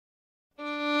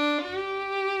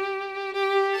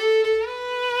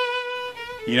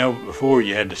You know, before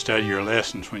you had to study your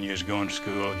lessons when you was going to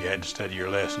school. You had to study your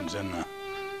lessons in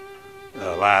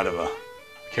the light of a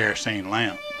kerosene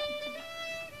lamp.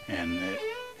 And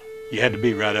you had to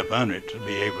be right up under it to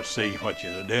be able to see what you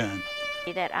were doing.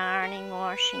 That ironing,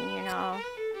 washing, you know,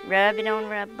 rub it on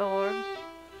rub board,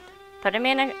 put them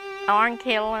in an iron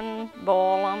kettle and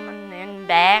boil them, and then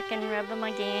back and rub them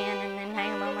again, and then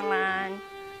hang them on the line.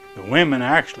 The women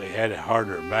actually had it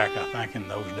harder back, I think, in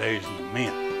those days than the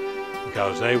men,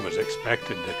 because they was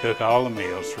expected to cook all the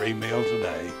meals, 3 meals a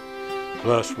day,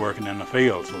 plus working in the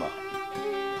fields a lot.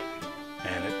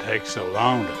 And it takes so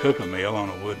long to cook a meal on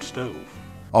a wood stove.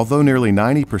 Although nearly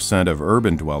 90% of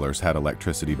urban dwellers had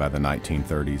electricity by the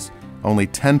 1930s, only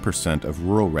 10% of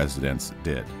rural residents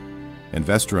did.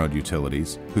 Investor-owned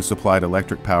utilities, who supplied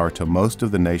electric power to most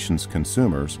of the nation's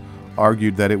consumers,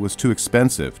 argued that it was too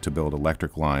expensive to build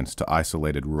electric lines to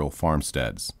isolated rural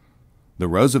farmsteads. The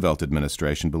Roosevelt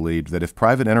administration believed that if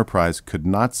private enterprise could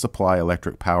not supply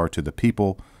electric power to the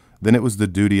people, then it was the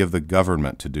duty of the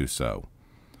government to do so.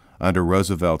 Under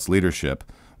Roosevelt's leadership,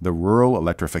 the Rural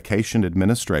Electrification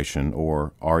Administration,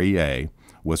 or REA,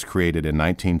 was created in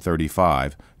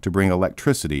 1935 to bring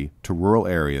electricity to rural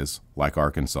areas like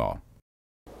Arkansas.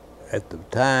 At the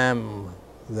time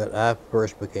that I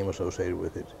first became associated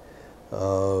with it,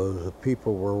 the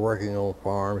people were working on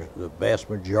farms. The vast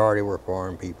majority were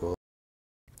farm people.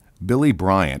 Billy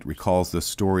Bryant recalls the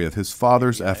story of his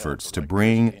father's efforts to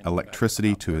bring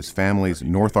electricity to his family's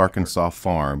North Arkansas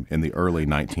farm in the early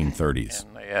 1930s.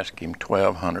 And they asked him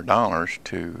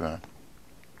 $1,200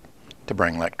 to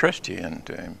bring electricity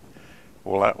into him.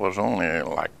 Well, that was only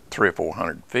like 300 or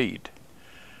 400 feet.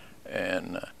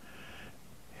 And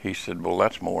he said, well,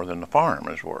 that's more than the farm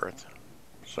is worth.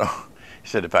 So he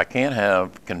said, if I can't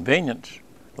have convenience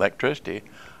electricity,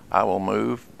 I will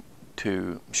move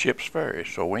to Ships Ferry.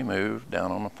 So we moved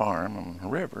down on the farm on the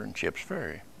river in Ships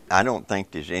Ferry. I don't think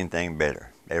there's anything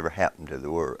better ever happened to the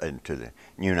world and to the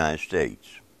United States,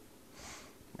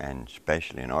 and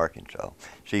especially in Arkansas.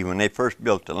 See, when they first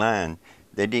built the line,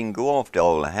 they didn't go off to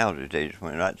all the houses. They just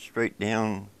went right straight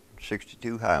down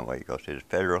 62 highway, because it's a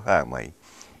federal highway,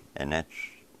 and that's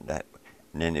that.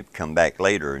 And then they've come back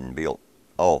later and built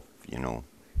off, you know.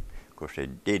 Of course, they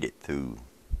did it through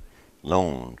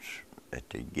loans that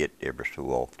they get every so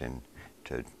often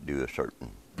to do a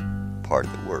certain part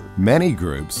of the work. Many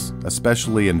groups,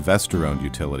 especially investor-owned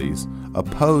utilities,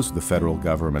 opposed the federal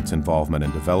government's involvement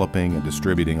in developing and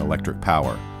distributing electric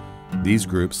power. These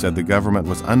groups said the government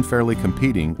was unfairly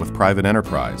competing with private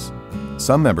enterprise.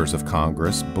 Some members of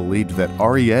Congress believed that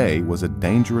REA was a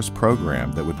dangerous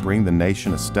program that would bring the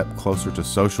nation a step closer to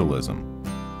socialism.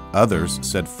 Others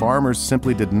said farmers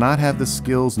simply did not have the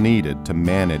skills needed to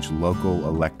manage local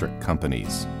electric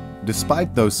companies.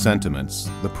 Despite those sentiments,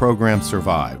 the program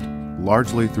survived,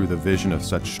 largely through the vision of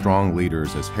such strong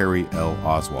leaders as Harry L.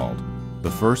 Oswald,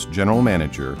 the first general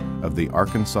manager of the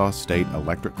Arkansas State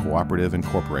Electric Cooperative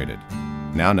Incorporated,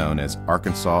 now known as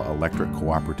Arkansas Electric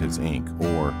Cooperatives, Inc.,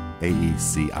 or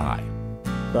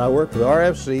AECI. I worked with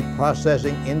RFC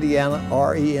processing Indiana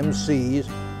REMC's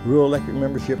Rural Electric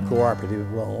Membership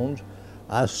Cooperative loans.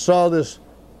 I saw this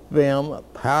film,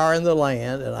 Power in the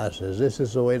Land, and I said, this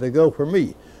is the way to go for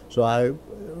me. So I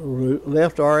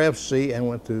left RFC and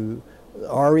went to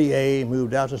REA,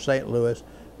 moved out to St. Louis,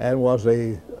 and was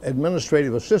an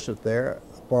administrative assistant there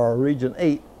for Region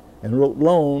 8 and wrote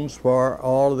loans for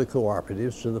all of the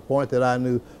cooperatives, to the point that I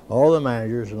knew all the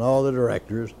managers and all the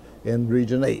directors in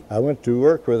Region 8. I went to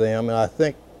work with them, and I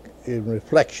think in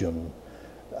reflection,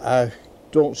 I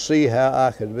don't see how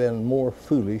I could have been more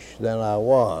foolish than I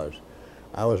was.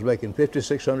 I was making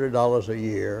 $5,600 a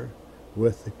year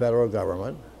with the federal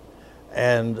government,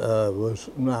 and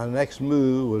my next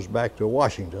move was back to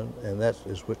Washington, and that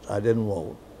is what I didn't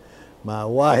want. My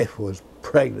wife was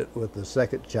pregnant with the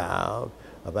second child,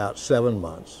 about 7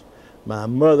 months. My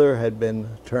mother had been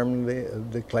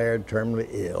declared terminally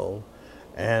ill,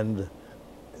 and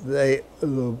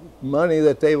the money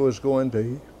that they was going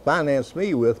to finance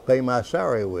me with, pay my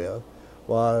salary with,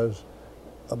 was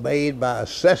made by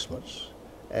assessments.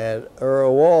 And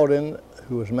Earl Walden,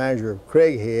 who was manager of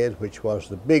Craighead, which was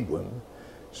the big one,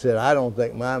 said, I don't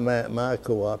think my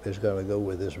co-op is going to go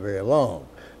with this very long.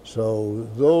 So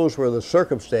those were the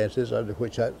circumstances under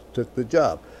which I took the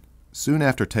job. Soon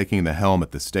after taking the helm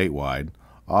at the statewide,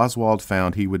 Oswald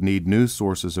found he would need new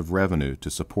sources of revenue to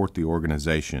support the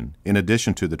organization, in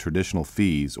addition to the traditional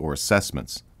fees or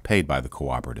assessments paid by the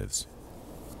cooperatives.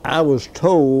 I was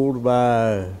told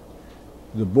by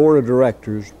the board of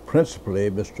directors,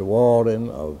 principally Mr. Walden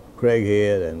of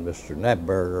Craighead and Mr.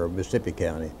 Knapberger of Mississippi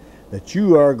County, that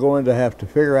you are going to have to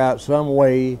figure out some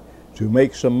way to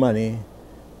make some money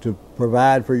to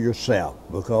provide for yourself,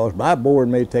 because my board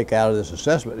may take out of this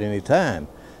assessment any time.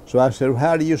 So I said, well,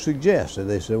 how do you suggest? And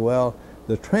they said, well,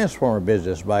 the transformer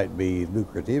business might be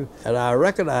lucrative. And I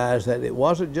recognized that it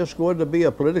wasn't just going to be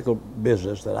a political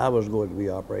business that I was going to be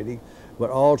operating, but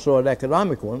also an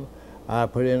economic one. I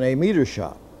put in a meter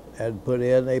shop and put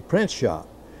in a print shop.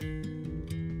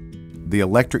 The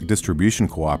electric distribution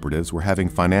cooperatives were having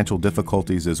financial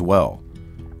difficulties as well.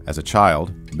 As a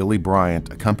child, Billy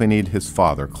Bryant accompanied his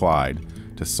father, Clyde,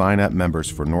 to sign up members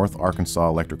for North Arkansas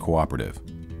Electric Cooperative.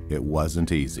 It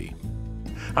wasn't easy.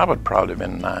 I would probably have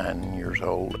been 9 years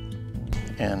old,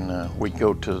 and we'd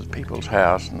go to the people's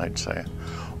house and they'd say,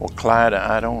 well, Clyde,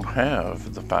 I don't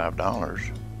have the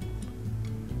 $5,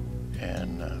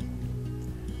 and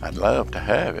I'd love to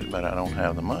have it, but I don't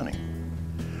have the money.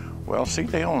 Well, see,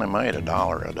 they only made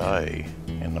 $1 a day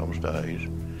in those days,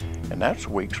 and that's a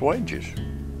week's wages.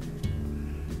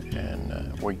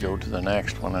 And we'd go to the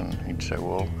next one and he'd say,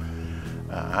 well,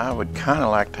 I would kind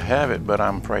of like to have it, but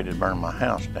I'm afraid it'd burn my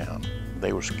house down.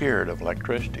 They were scared of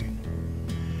electricity.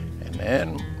 And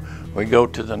then we go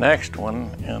to the next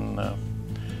one, and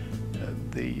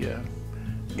the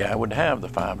guy would have the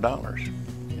 $5,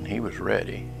 and he was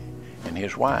ready. And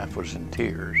his wife was in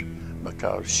tears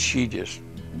because she just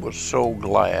was so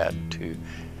glad to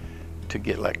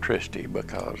get electricity,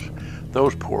 because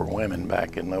those poor women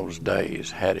back in those days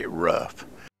had it rough.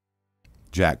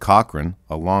 Jack Cochran,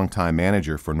 a longtime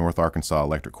manager for North Arkansas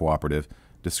Electric Cooperative,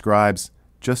 describes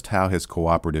just how his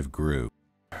cooperative grew.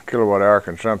 Kilowatt hour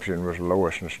consumption was the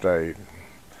lowest in the state,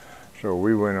 so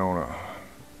we went on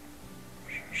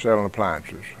selling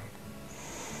appliances.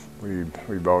 We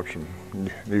bought some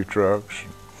new trucks,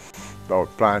 bought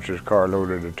appliances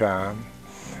carload at a time,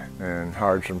 and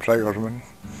hired some salesmen,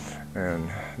 and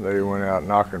they went out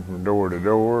knocking from door to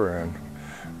door, and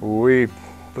we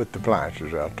put the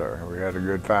appliances out there. We had a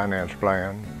good finance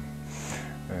plan,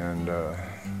 and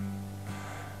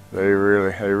they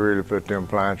really put them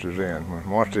appliances in.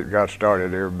 Once it got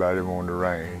started, everybody wanted a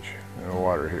range and a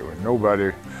water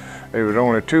heater. There was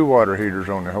only 2 water heaters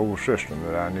on the whole system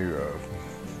that I knew of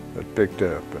that picked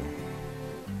up and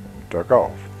took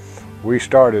off. We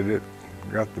started it,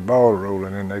 got the ball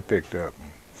rolling, and they picked up,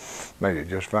 made it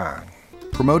just fine.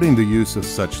 Promoting the use of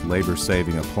such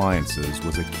labor-saving appliances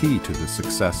was a key to the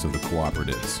success of the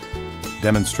cooperatives.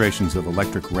 Demonstrations of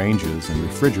electric ranges and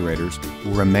refrigerators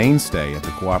were a mainstay at the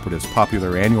cooperative's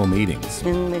popular annual meetings.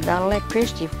 When we got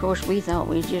electricity, of course, we thought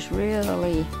we just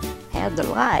really had the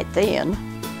light then,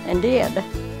 and did.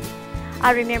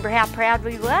 I remember how proud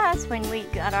we was when we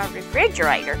got our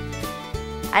refrigerator.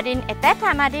 At that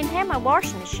time, I didn't have my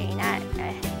washing machine. I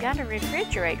got a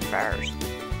refrigerator first.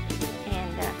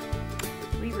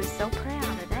 And we were so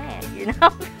proud of that, you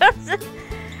know.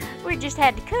 We just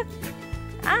had to cook.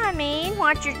 I mean,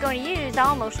 what you're going to use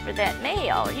almost for that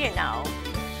meal, you know.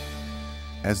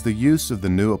 As the use of the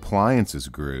new appliances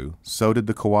grew, so did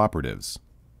the cooperatives.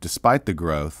 Despite the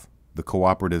growth, the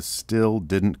cooperatives still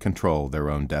didn't control their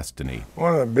own destiny.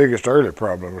 One of the biggest early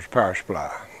problems was power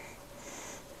supply.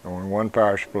 Only one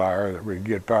power supplier that we'd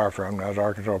get power from, that was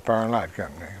Arkansas Power and Light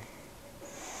Company.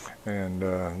 And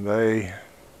they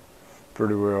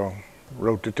pretty well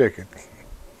wrote the ticket.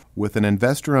 With an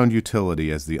investor-owned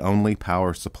utility as the only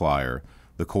power supplier,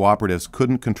 the cooperatives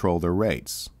couldn't control their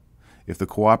rates. If the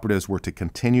cooperatives were to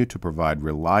continue to provide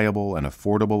reliable and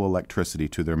affordable electricity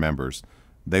to their members,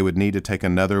 they would need to take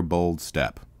another bold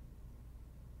step.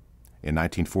 In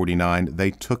 1949,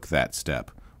 they took that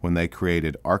step when they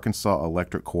created Arkansas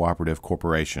Electric Cooperative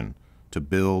Corporation to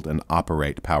build and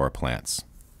operate power plants.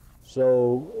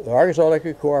 So the Arkansas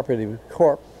Electric Cooperative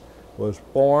Corp was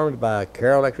formed by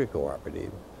Carroll Electric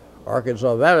Cooperative,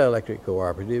 Arkansas Valley Electric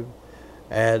Cooperative,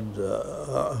 and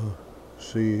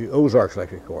Ozarks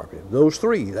Electric Cooperative. Those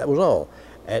 3, that was all.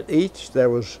 At each, there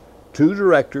was 2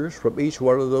 directors from each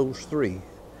one of those 3.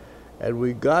 And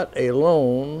we got a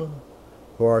loan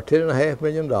for $10.5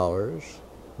 million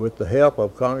with the help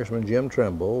of Congressman Jim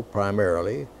Trimble,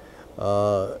 primarily,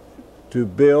 to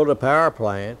build a power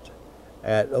plant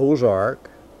at Ozark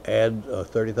and a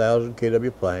 30,000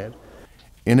 kW plant.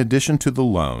 In addition to the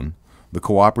loan, the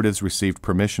cooperatives received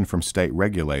permission from state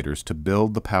regulators to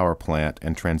build the power plant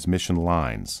and transmission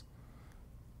lines.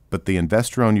 But the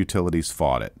investor-owned utilities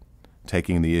fought it,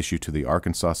 taking the issue to the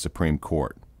Arkansas Supreme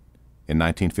Court. In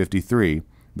 1953,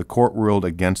 the court ruled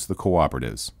against the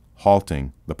cooperatives,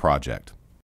 halting the project.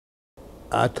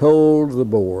 I told the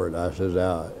board, I said,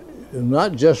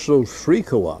 not just those 3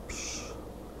 co-ops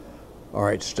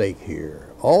are at stake here.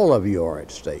 All of you are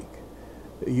at stake.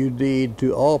 You need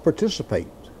to all participate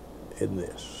in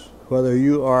this. whether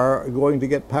you are going to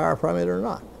get power from it or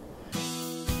not.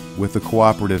 With the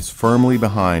cooperatives firmly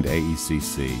behind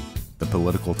AECC, the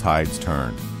political tides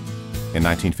turned. In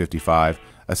 1955,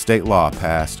 a state law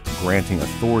passed granting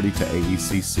authority to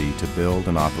AECC to build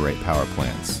and operate power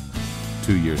plants.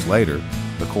 2 years later,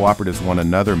 the cooperatives won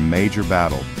another major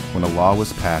battle when a law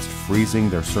was passed freezing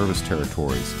their service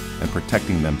territories and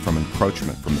protecting them from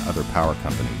encroachment from other power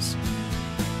companies.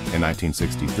 In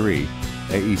 1963,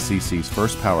 AECC's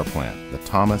first power plant, the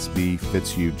Thomas B.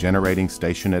 Fitzhugh Generating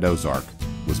Station at Ozark,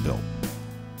 was built.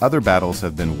 Other battles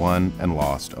have been won and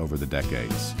lost over the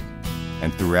decades.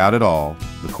 And throughout it all,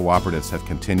 the cooperatives have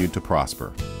continued to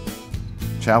prosper.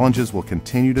 Challenges will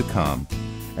continue to come,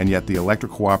 and yet the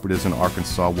electric cooperatives in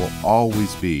Arkansas will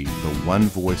always be the one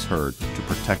voice heard to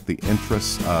protect the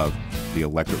interests of the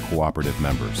electric cooperative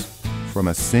members. From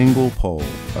a single pole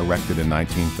erected in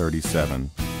 1937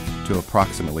 to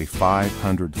approximately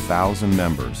 500,000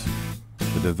 members,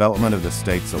 the development of the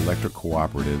state's electric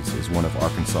cooperatives is one of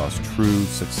Arkansas's true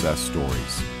success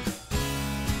stories.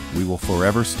 We will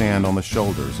forever stand on the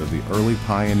shoulders of the early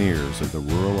pioneers of the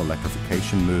rural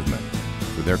electrification movement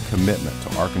for their commitment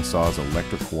to Arkansas's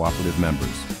electric cooperative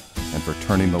members and for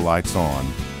turning the lights on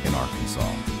in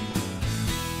Arkansas.